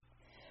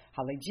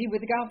Holly G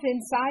with the Golf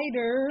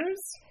Insiders.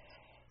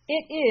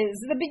 It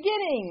is the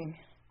beginning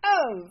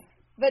of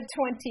the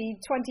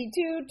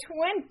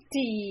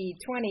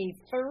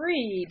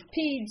 2022-2023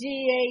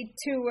 PGA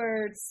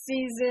Tour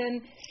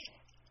season.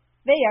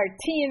 They are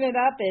teeing it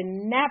up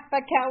in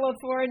Napa,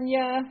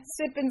 California,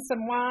 sipping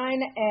some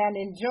wine and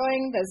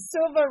enjoying the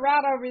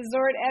Silverado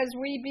Resort as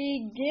we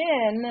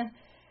begin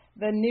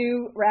the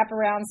new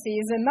wraparound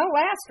season, the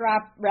last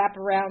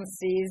wraparound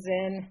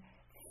season.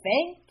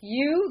 Thank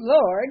you,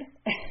 Lord.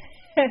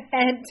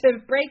 And to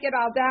break it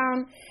all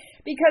down,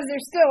 because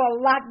there's still a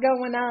lot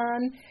going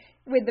on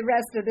with the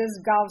rest of this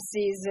golf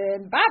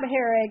season, Bob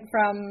Harig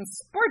from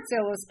Sports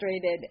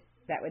Illustrated,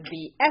 that would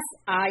be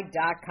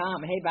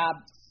SI.com. Hey, Bob.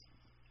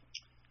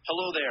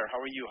 Hello there.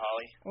 How are you,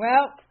 Holly?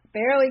 Well,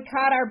 barely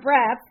caught our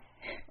breath,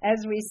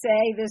 as we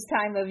say this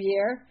time of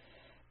year,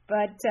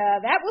 but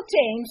that will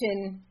change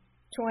in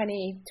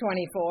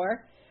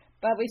 2024.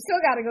 But we still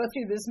got to go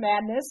through this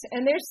madness,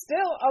 and there's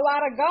still a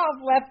lot of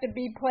golf left to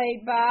be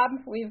played, Bob.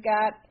 We've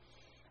got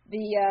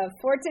the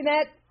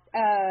Fortinet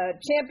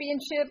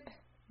Championship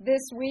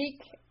this week.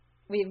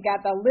 We've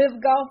got the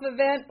Live Golf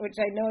event, which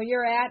I know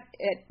you're at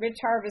Rich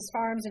Harvest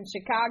Farms in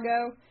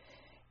Chicago.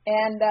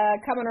 And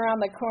coming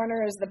around the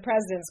corner is the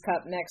President's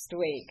Cup next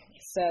week.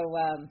 So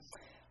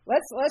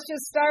let's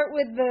just start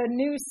with the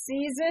new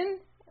season.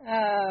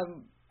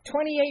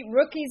 28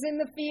 rookies in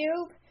the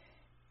field,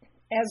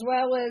 as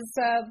well as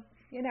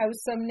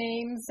some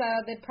names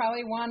that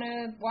probably want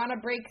to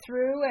break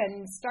through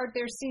and start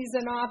their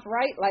season off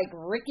right, like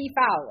Ricky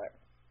Fowler.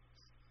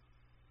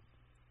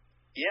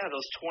 Yeah,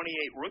 those 28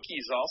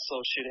 rookies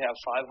also should have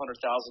 $500,000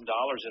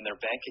 in their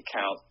bank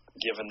account,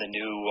 given the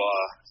new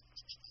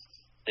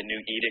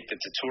edict that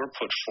the tour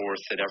put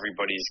forth that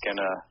everybody's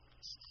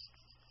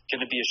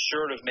gonna be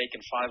assured of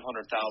making $500,000,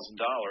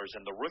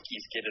 and the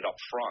rookies get it up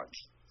front.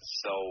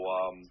 So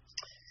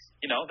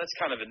that's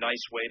kind of a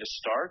nice way to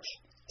start.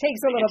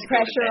 Takes a little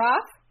pressure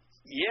off.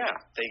 Yeah,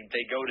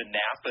 they go to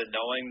Napa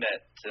knowing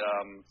that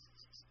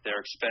their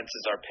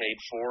expenses are paid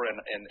for, and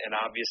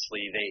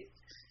obviously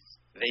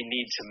they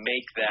need to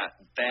make that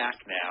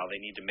back now. They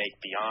need to make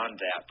beyond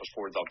that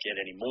before they'll get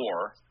any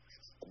more.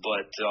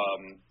 But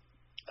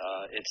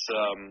it's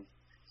a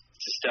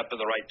step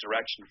in the right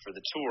direction for the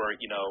tour.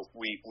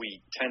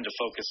 We tend to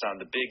focus on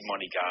the big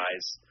money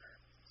guys,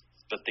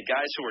 but the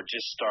guys who are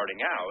just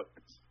starting out,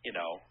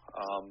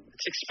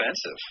 it's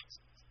expensive.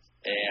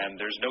 And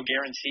there's no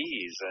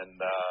guarantees, and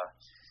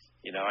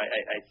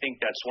I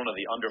think that's one of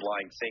the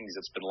underlying things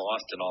that's been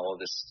lost in all of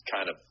this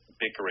kind of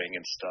bickering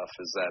and stuff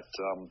is that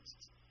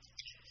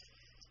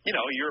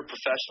you're a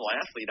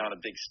professional athlete on a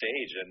big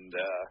stage, and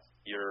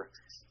you're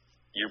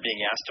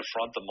being asked to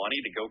front the money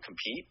to go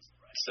compete.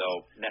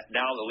 So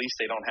now at least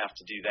they don't have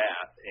to do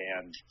that,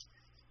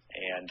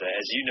 and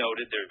as you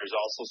noted, there's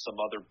also some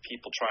other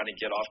people trying to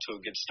get off to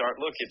a good start.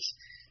 Look,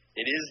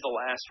 it is the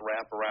last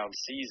wraparound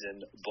season,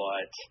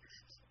 but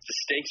the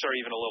stakes are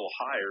even a little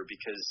higher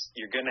because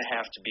you're going to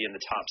have to be in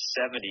the top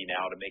 70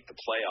 now to make the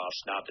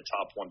playoffs, not the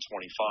top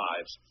 125.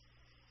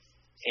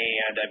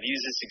 And I've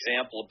used this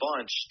example a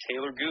bunch.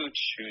 Taylor Gooch,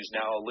 who's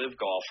now a live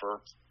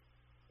golfer,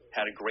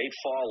 had a great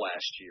fall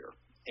last year,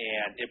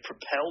 and it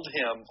propelled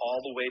him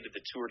all the way to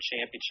the Tour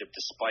Championship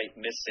despite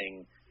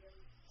missing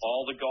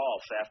all the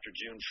golf after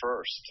June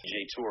 1st,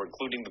 PGA Tour,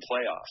 including the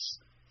playoffs.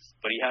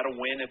 But he had a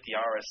win at the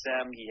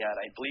RSM.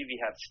 I believe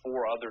he had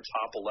 4 other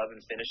top 11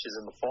 finishes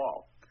in the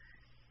fall.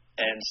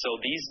 And so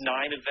these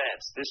 9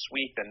 events this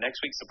week, then next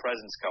week's the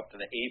President's Cup,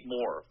 and the 8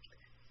 more,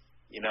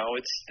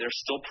 they're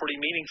still pretty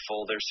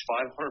meaningful. There's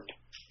 500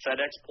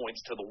 FedEx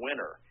points to the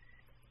winner.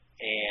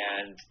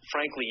 And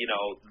frankly,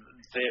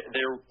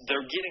 they're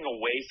getting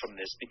away from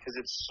this because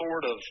it's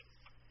sort of,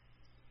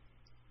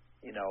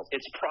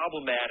 it's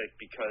problematic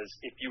because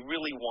if you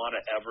really want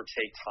to ever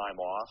take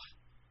time off,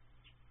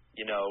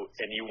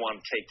 and you want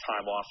to take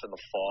time off in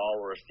the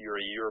fall, or if you're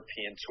a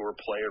European Tour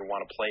player and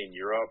want to play in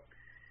Europe,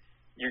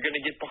 you're going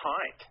to get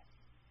behind,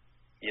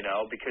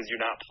 because you're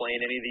not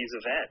playing any of these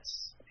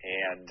events.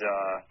 And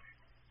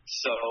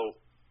so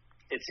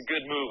it's a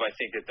good move, I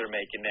think, that they're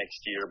making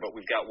next year, but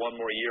we've got one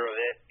more year of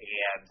it,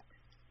 and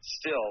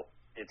still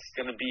there's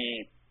going to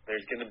be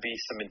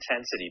some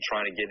intensity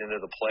trying to get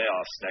into the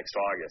playoffs next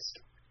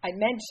August. I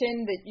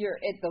mentioned that you're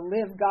at the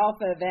Live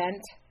Golf event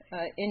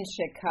in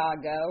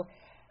Chicago.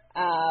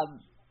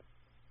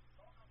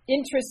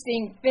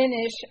 Interesting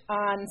finish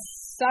on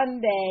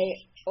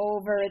Sunday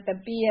over at the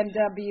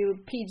BMW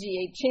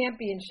PGA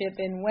Championship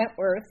in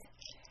Wentworth.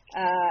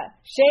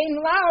 Shane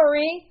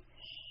Lowry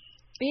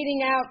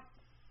beating out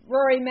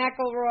Rory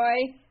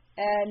McIlroy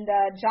and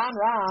Jon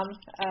Rahm.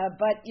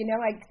 But,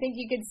 I think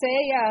you could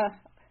say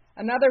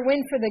another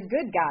win for the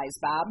good guys,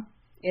 Bob,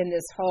 in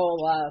this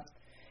whole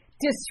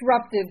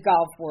disruptive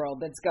golf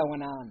world that's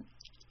going on.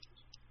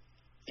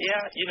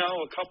 Yeah,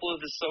 a couple of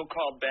the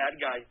so-called bad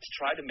guys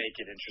tried to make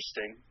it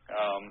interesting.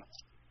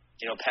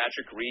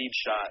 Patrick Reed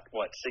shot,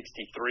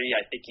 63?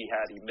 I think he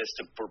missed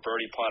a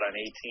birdie putt on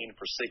 18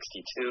 for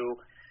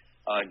 62.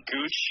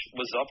 Gooch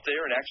was up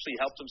there and actually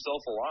helped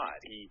himself a lot.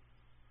 He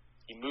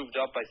He moved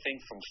up, I think,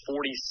 from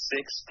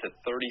 46th to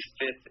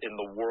 35th in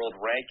the world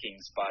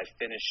rankings by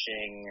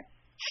finishing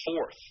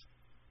fourth.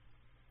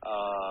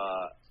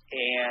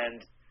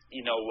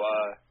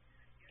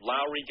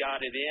 Lowry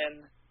got it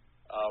in.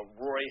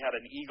 Rory had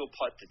an eagle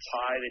putt to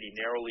tie that he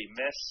narrowly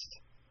missed.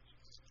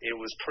 It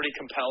was pretty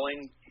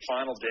compelling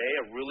final day,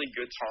 a really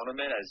good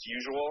tournament as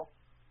usual.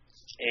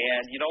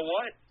 And you know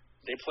what?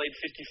 They played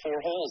 54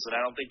 holes, and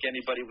I don't think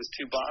anybody was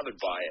too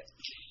bothered by it.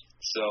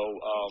 So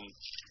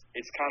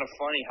it's kind of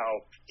funny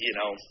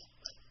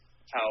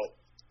how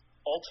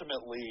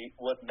ultimately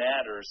what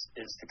matters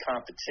is the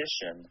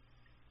competition,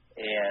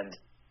 and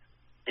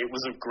it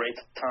was a great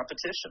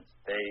competition.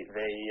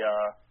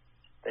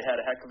 They had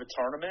a heck of a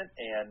tournament,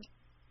 and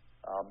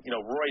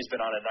Rory's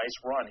been on a nice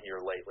run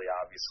here lately,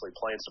 obviously,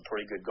 playing some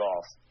pretty good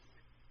golf.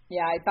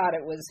 Yeah, I thought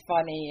it was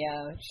funny.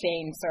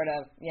 Shane sort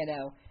of,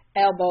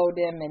 elbowed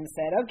him and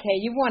said,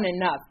 "Okay, you won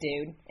enough,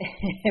 dude."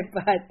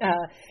 But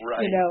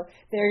right.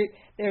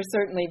 they're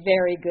certainly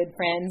very good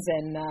friends,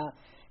 and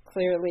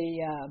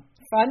clearly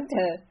fun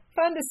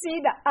to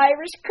see the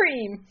Irish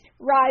cream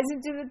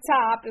rising to the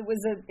top. It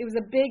was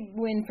a big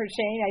win for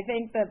Shane. I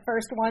think the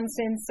first one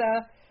since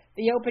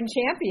the Open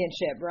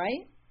Championship,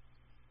 right?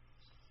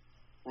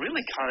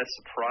 Really kind of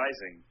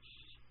surprising,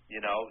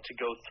 to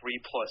go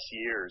 3+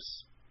 years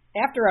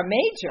after a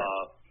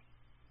major.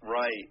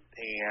 Right,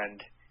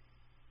 and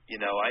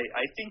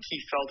I think he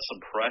felt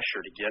some pressure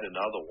to get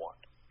another one,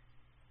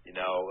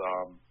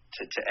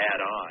 to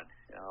add on,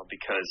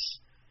 because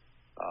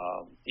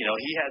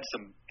he had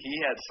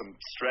some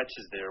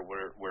stretches there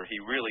where he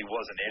really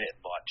wasn't in it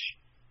much.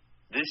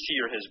 This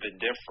year has been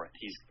different.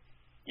 He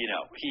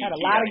had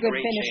a lot of good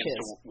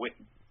finishes.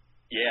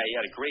 He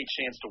had a great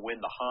chance to win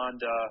the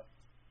Honda.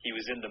 He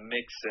was in the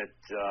mix at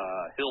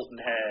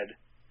Hilton Head.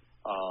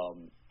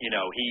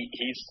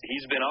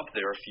 He's been up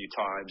there a few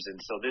times, and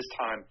so this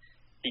time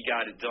he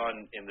got it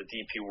done in the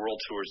DP World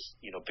Tour's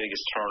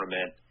biggest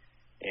tournament,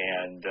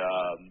 and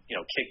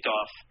kicked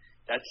off.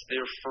 That's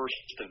their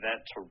first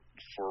event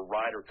for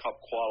Ryder Cup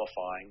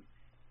qualifying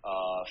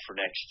for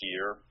next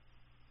year.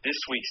 This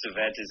week's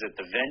event is at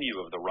the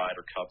venue of the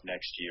Ryder Cup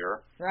next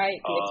year. Right,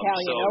 the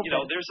Italian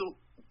Open.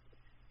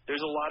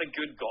 There's a lot of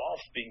good golf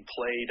being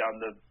played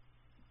on the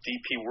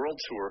DP World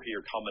Tour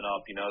here coming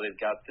up. They've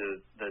got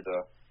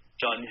the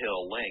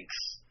Dunhill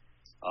Links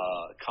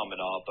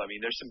coming up. I mean,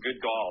 there's some good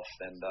golf,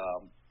 and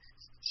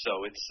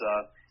so it's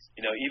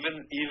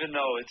even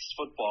though it's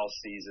football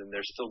season,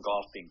 there's still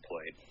golf being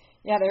played.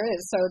 Yeah, there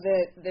is. So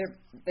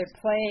they're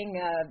playing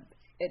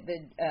at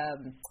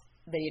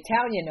the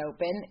Italian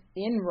Open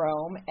in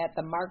Rome at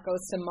the Marco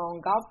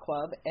Simone Golf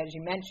Club, as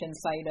you mentioned,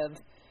 site of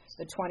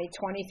the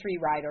 2023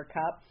 Ryder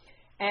Cup.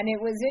 And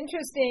it was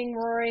interesting,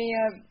 Rory,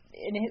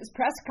 in his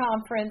press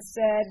conference,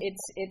 said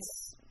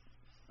it's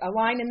a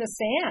line in the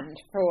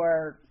sand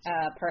for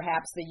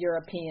perhaps the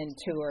European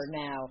Tour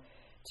now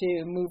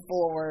to move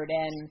forward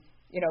and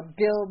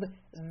build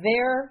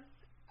their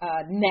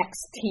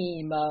next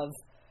team of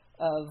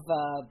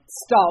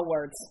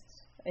stalwarts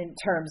in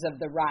terms of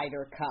the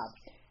Ryder Cup.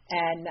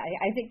 And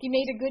I think he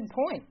made a good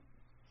point.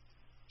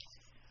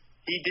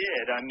 He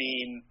did. I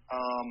mean,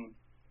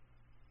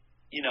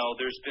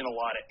 there's been a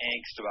lot of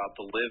angst about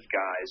the LIV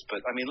guys, but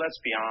I mean, let's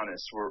be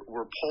honest.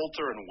 Were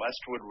Poulter and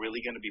Westwood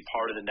really going to be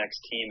part of the next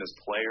team as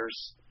players?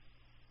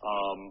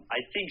 I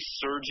think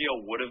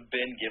Sergio would have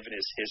been, given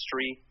his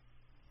history.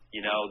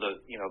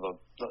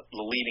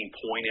 The leading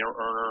point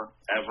earner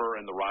ever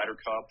in the Ryder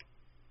Cup.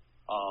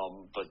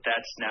 But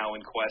that's now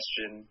in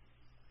question.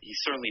 He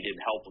certainly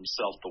didn't help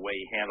himself the way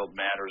he handled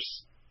matters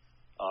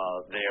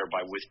there by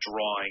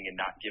withdrawing and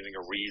not giving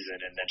a reason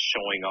and then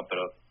showing up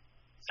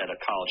at a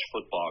college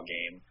football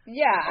game.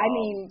 Yeah, I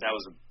mean, that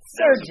was a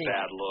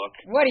bad look.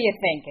 What are you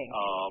thinking?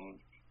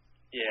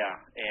 Yeah,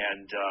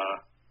 and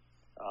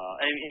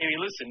I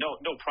mean, listen,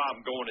 no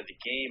problem going to the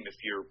game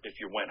if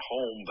you went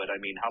home, but I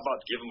mean, how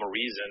about give them a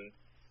reason,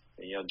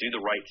 do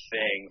the right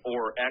thing,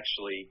 or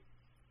actually,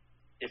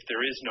 if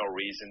there is no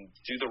reason,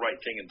 do the right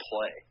thing and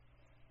play.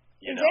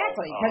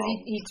 Exactly, because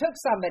he took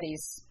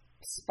somebody's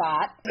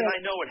spot. And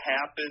I know it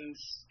happens,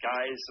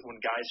 when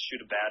guys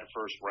shoot a bad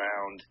first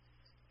round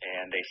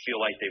and they feel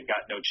like they've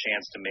got no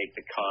chance to make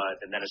the cut,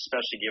 and then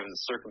especially given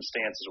the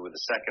circumstances where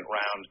the second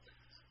round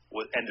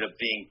ended up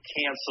being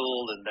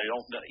canceled and they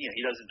don't know,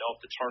 he doesn't know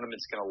if the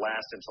tournament's going to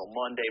last until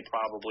Monday,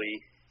 probably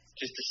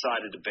just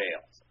decided to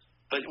bail.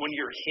 But when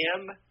you're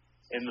him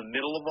in the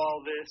middle of all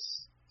this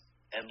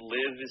and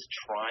LIV is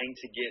trying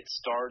to get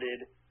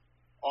started,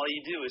 all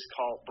you do is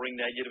bring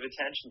negative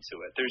attention to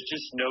it. There's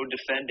just no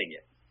defending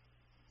it.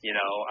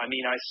 I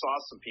mean, I saw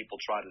some people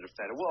try to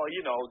defend it. Well,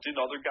 didn't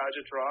other guys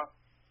withdraw?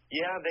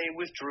 Yeah, they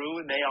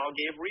withdrew and they all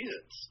gave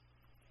reasons.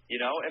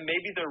 And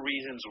maybe their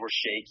reasons were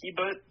shaky,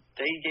 but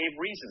they gave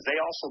reasons. They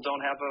also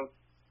don't have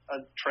a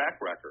track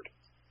record,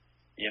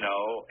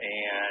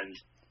 and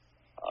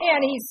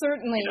he's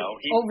certainly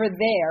over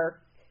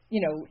there,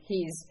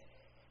 he's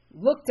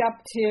looked up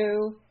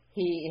to.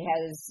 He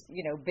has,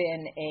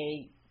 been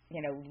a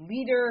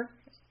leader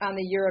on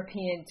the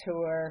European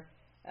Tour,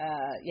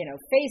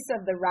 face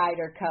of the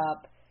Ryder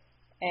Cup.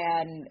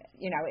 And,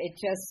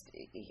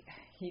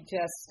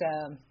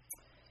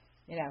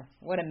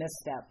 what a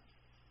misstep.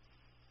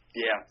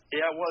 Yeah,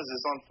 it was.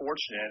 It's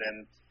unfortunate.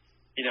 And,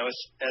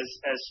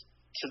 as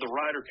to the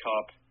Ryder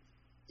Cup,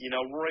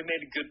 Roy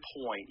made a good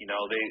point.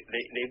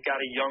 They've got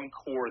a young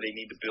core they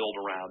need to build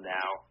around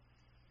now,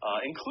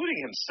 including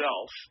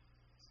himself.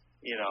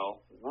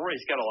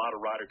 Rory's got a lot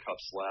of Ryder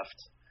Cups left.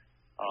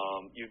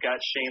 You've got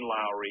Shane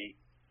Lowry.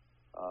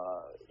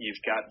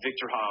 You've got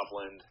Victor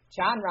Hovland.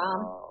 John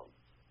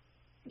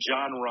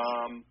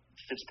Rahm.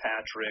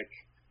 Fitzpatrick.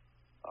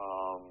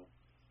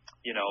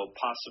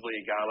 Possibly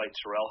a guy like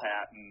Tyrrell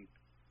Hatton.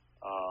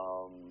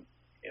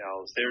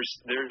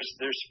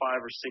 There's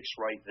 5 or 6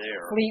 right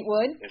there.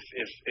 Fleetwood.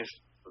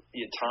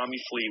 If Tommy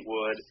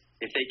Fleetwood,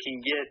 if they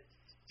can get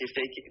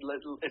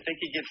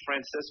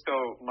Francisco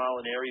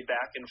Molinari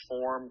back in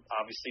form,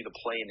 obviously to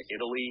play in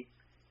Italy,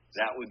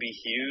 that would be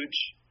huge.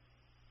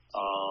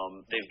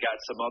 They've got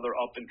some other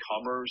up and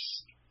comers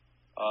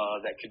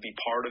that could be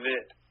part of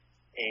it,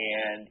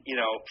 and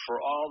for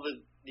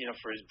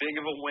as big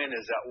of a win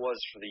as that was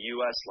for the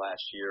U.S.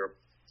 last year,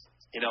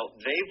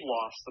 they've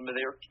lost some of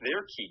their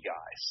key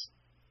guys.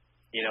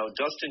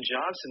 Dustin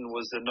Johnson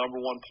was the number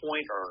 1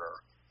 point earner,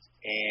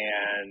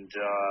 and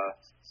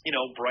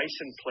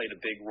Bryson played a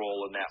big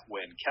role in that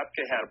win.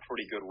 Koepka had a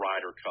pretty good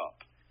Ryder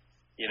Cup.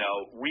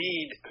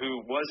 Reed,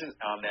 who wasn't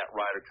on that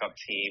Ryder Cup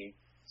team,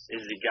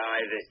 is the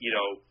guy that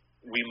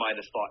we might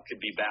have thought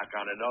could be back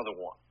on another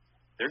one.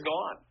 They're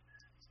gone.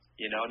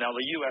 Now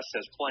the U.S.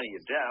 has plenty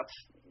of depth.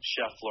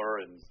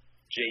 Scheffler and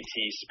JT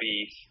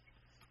Spieth.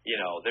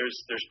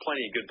 There's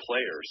plenty of good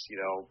players.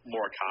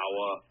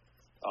 Morikawa.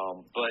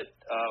 But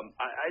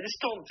I just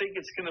don't think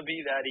it's going to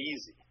be that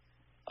easy,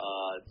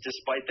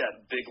 despite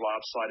that big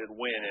lopsided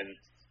win. And,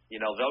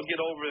 they'll get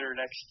over there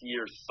next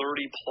year,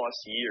 30-plus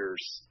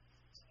years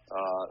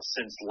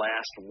since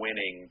last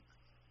winning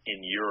in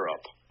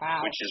Europe,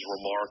 wow, which is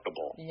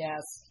remarkable.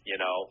 Yes.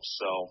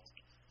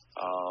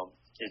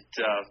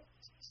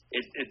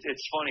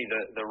 It's funny.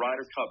 The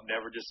Ryder Cup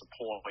never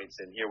disappoints,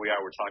 and here we are.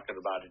 We're talking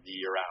about it a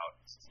year out.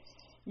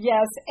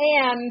 Yes,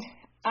 and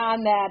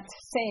on that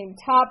same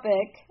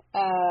topic,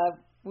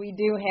 we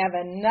do have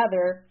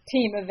another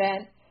team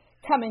event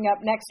coming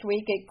up next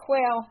week at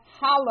Quail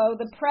Hollow,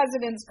 the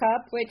President's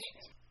Cup, which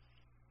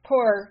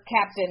poor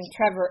Captain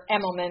Trevor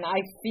Emmelman,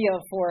 I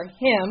feel for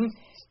him,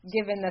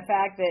 given the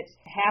fact that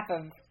half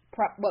of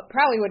what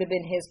probably would have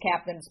been his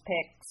captain's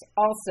picks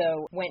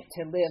also went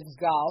to Live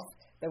Golf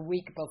the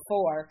week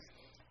before.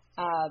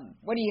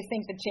 What do you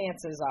think the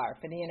chances are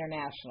for the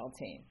international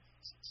team?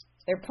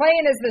 They're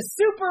playing as the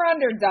super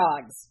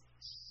underdogs.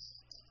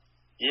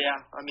 Yeah,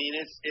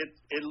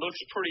 it looks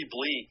pretty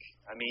bleak.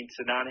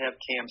 To not have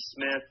Cam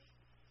Smith,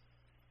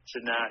 to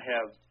not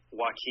have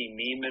Joaquin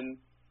Niemann,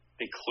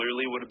 they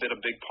clearly would have been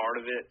a big part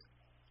of it.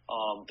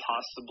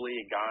 Possibly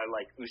a guy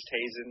like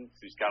Oosthuizen,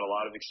 who's got a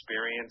lot of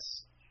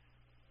experience.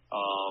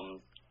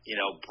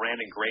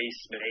 Brandon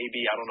Grace,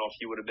 maybe. I don't know if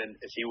he would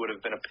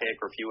have been a pick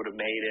or if he would have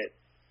made it.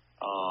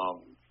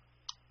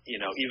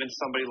 Even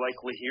somebody like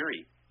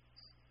Lahiri,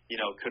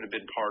 could have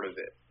been part of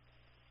it.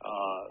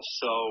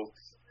 So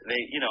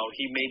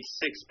he made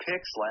 6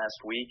 picks last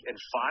week, and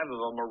 5 of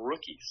them are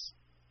rookies.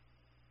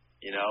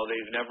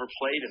 They've never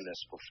played in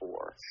this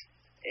before,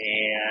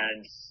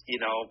 and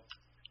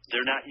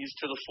they're not used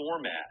to the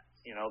format.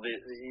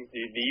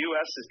 The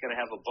U.S. is going to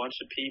have a bunch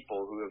of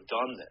people who have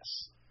done this.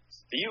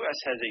 The U.S.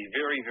 has a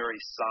very, very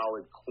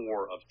solid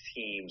core of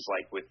teams,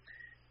 like with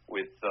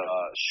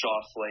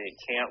Schauffele and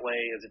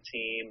Cantlay as a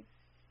team.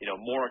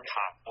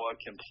 Morikawa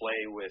can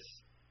play with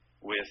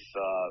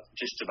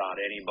just about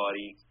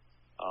anybody.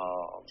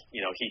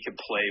 He could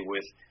play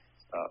with,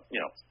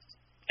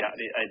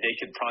 they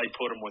could probably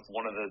put him with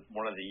one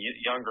of the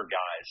younger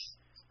guys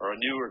or a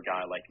newer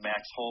guy like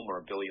Max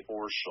Homa or Billy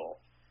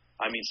Horschel.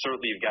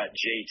 Certainly you've got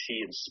JT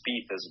and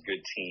Spieth as a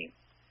good team.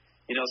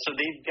 So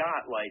they've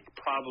got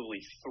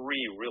probably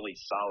 3 really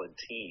solid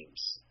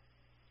teams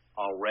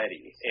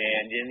already.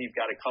 And then you've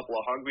got a couple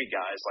of hungry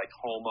guys like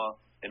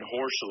Homa and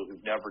Horschel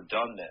who've never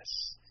done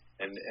this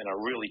and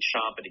are really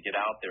chomping to get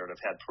out there and have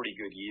had pretty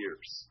good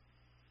years.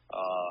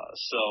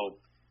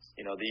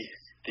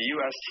 The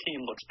U.S.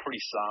 team looks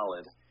pretty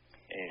solid.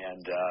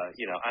 And,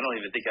 I don't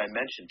even think I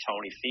mentioned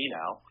Tony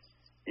Finau,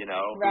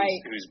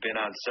 right, who's been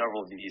on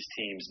several of these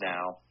teams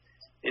now.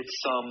 It's,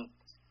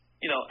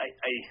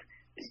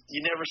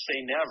 you never say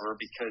never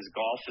because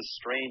golf is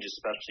strange,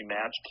 especially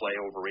match play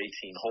over 18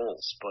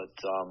 holes. But,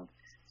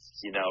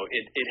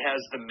 it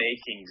has the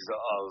makings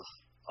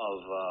of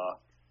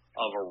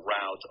a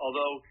rout.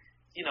 Although,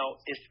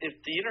 if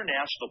the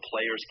international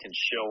players can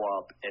show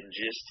up and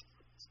just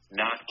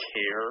not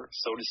care,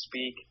 so to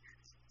speak,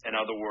 in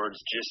other words,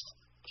 just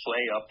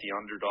play up the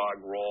underdog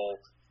role,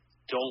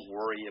 don't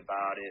worry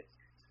about it,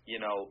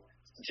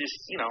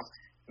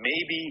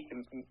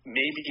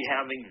 maybe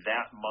having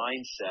that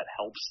mindset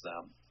helps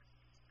them,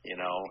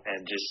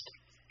 and just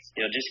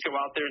go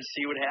out there and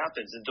see what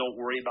happens and don't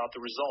worry about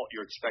the result.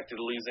 You're expected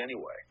to lose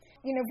anyway.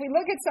 If we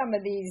look at some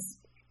of these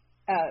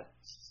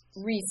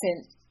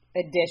recent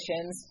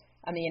additions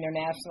on the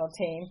international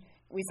team.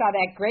 We saw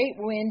that great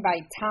win by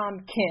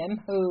Tom Kim,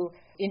 who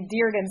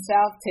endeared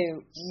himself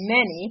to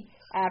many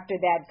after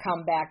that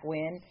comeback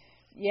win.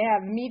 You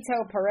have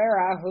Mito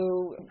Pereira,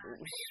 who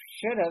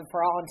should have,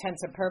 for all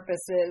intents and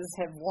purposes,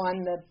 have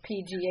won the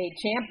PGA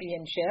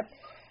championship.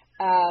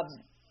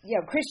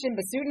 Christian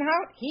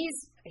Bezuidenhout,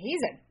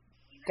 he's a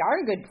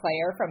darn good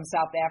player from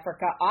South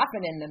Africa,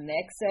 often in the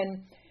mix,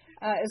 and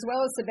as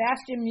well as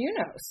Sebastian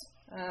Munoz,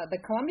 the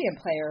Colombian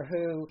player,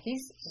 who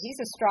he's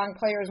a strong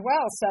player as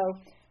well. So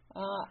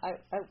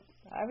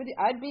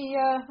I'd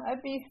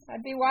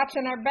be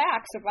watching our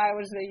backs if I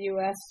was the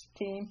U.S.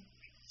 team.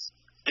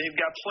 They've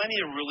got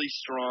plenty of really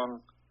strong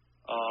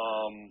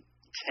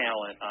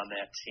talent on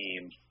that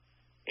team,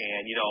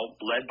 and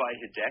led by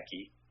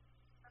Hideki.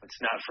 Let's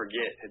not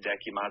forget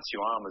Hideki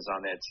Matsuyama is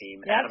on that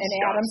team. Yep,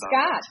 Adam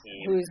Scott,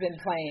 who's been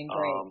playing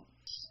great.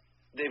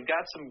 They've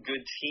got some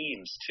good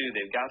teams too.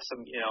 They've got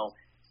some,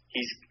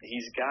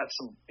 he's got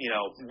some,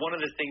 one of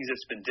the things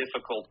that's been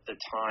difficult at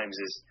times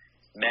is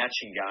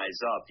matching guys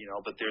up,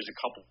 but there's a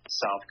couple of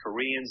South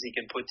Koreans he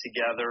can put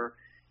together,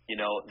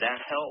 that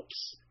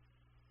helps.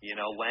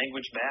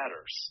 Language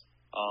matters.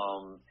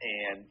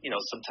 And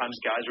sometimes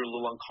guys are a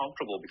little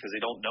uncomfortable because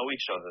they don't know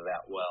each other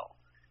that well.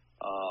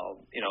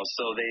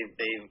 So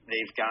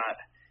they've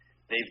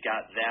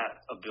got that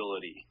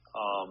ability.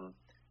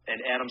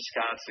 And Adam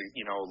Scott's a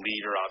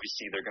leader.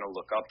 Obviously, they're going to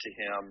look up to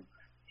him.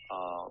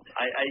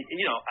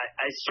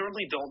 I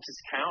certainly don't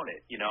discount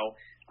it.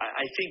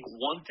 I think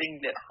one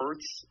thing that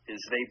hurts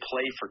is they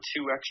play for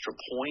 2 extra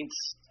points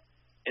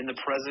in the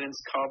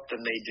President's Cup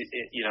than they do,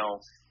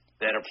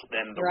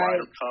 than the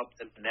Ryder Cup.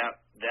 And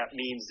that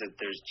means that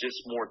there's just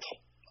more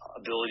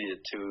ability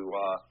to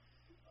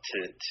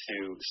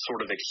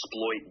sort of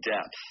exploit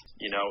depth.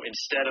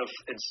 Instead of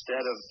the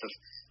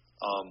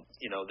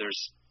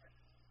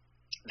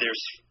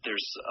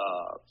there's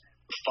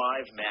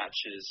 5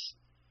 matches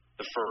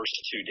the first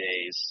 2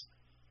 days,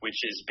 which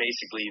is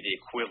basically the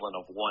equivalent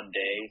of 1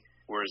 day,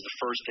 whereas the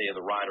first day of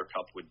the Ryder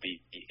Cup would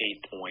be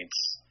 8 points.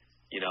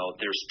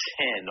 There's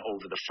 10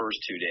 over the first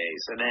 2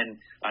 days. And then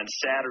on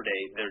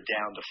Saturday, they're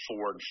down to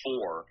 4 and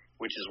 4,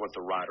 which is what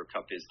the Ryder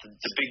Cup is.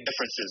 The big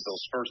difference is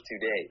those first 2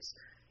 days.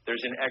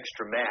 There's an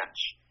extra match,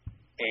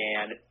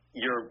 and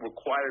you're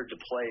required to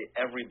play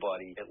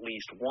everybody at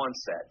least once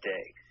that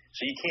day.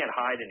 So you can't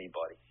hide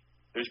anybody.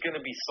 There's going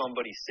to be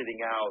somebody sitting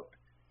out,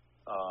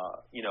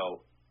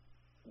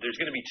 there's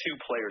going to be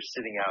 2 players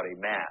sitting out a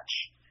match,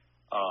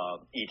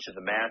 each of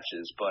the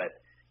matches. But,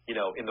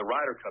 in the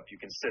Ryder Cup,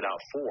 you can sit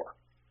out 4,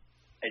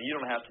 and you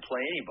don't have to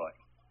play anybody.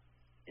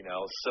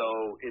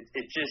 So it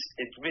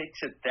makes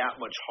it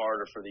that much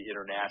harder for the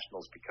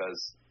internationals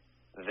because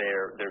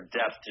their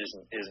depth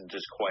isn't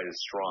just quite as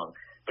strong.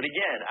 But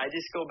again, I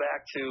just go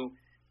back to,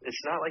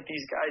 it's not like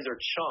these guys are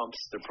chumps.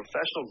 They're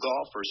professional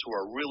golfers who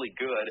are really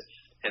good,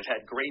 have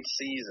had great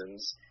seasons,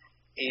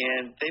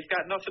 and they've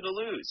got nothing to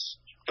lose.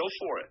 Go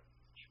for it.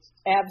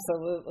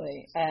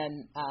 Absolutely.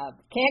 And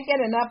can't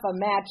get enough of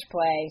match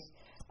play,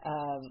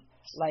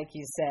 like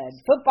you said.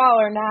 Football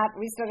or not,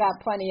 we still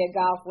got plenty of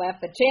golf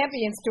left. The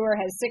Champions Tour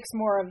has 6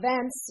 more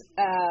events.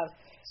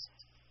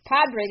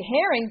 Padraig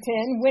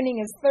Harrington winning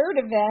his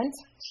 3rd event,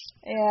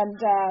 and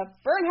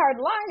Bernhard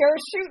Langer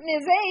shooting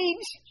his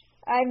age.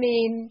 I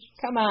mean,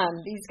 come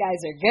on, these guys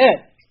are good.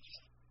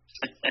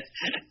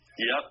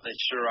 Yep, they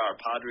sure are.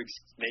 Padraig's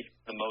making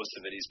the most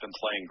of it. He's been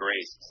playing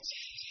great.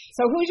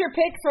 So who's your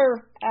pick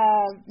for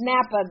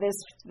Napa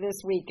this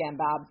weekend,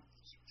 Bob?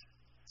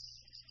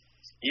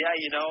 Yeah,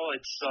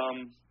 it's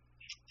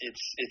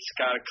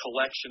got a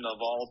collection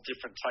of all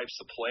different types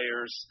of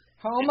players.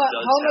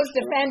 Homa's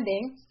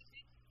defending.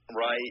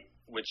 Right,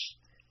 which,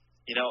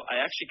 I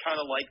actually kind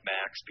of like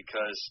Max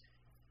because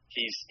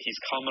he's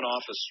coming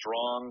off a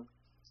strong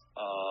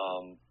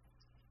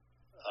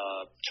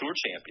tour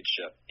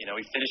championship. He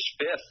finished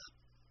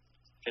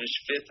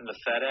fifth in the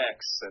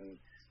FedEx, and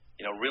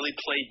really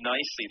played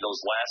nicely those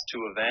last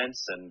 2 events.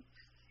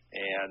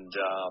 And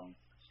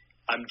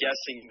I'm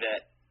guessing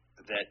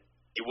that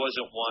he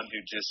wasn't one who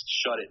just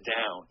shut it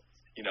down.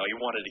 He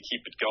wanted to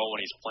keep it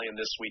going. He's playing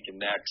this week and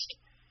next.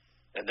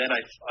 And then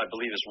I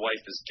believe his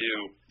wife is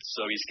due,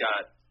 so he's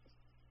got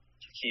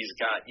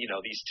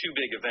these 2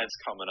 big events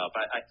coming up.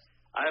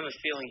 I have a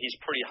feeling he's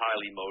pretty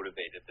highly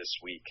motivated this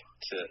week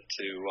to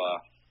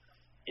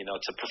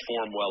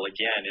perform well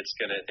again.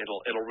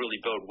 It'll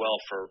really bode well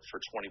for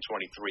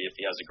 2023 if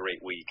he has a great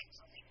week.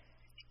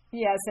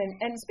 Yes,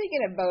 and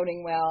speaking of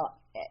boding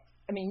well,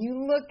 I mean,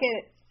 you look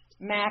at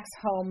Max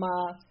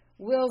Homa,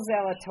 Will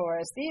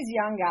Zalatoris, these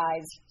young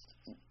guys,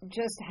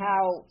 just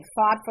how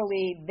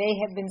thoughtfully they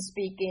have been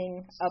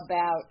speaking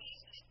about,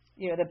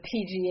 the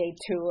PGA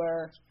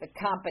Tour, the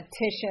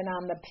competition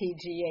on the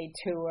PGA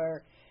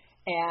Tour,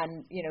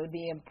 and,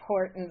 the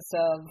importance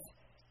of,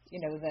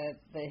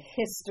 the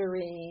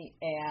history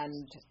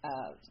and,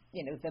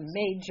 the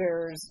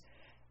majors,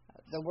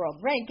 the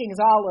world rankings,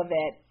 all of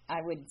it.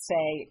 I would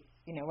say,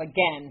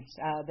 again,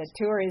 the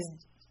tour is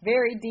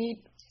very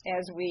deep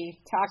as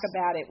we talk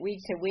about it week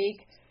to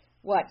week.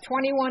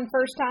 21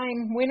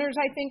 first-time winners,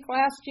 I think,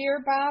 last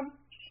year, Bob?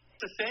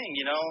 The thing,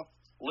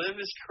 Liv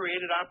has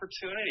created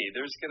opportunity.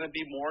 There's going to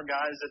be more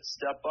guys that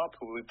step up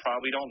who we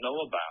probably don't know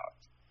about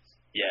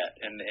yet,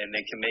 and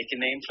they can make a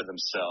name for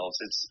themselves.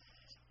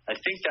 I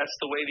think that's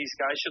the way these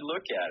guys should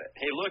look at it.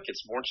 Hey, look,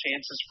 it's more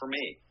chances for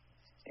me,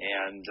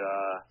 and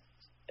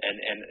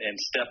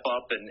step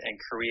up and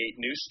create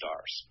new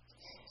stars.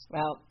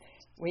 Well,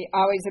 we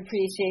always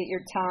appreciate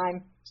your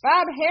time.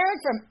 Bob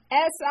Harig from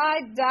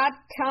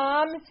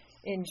SI.com.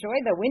 Enjoy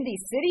the Windy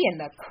City and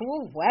the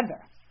cool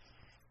weather.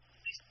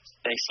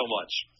 Thanks so much.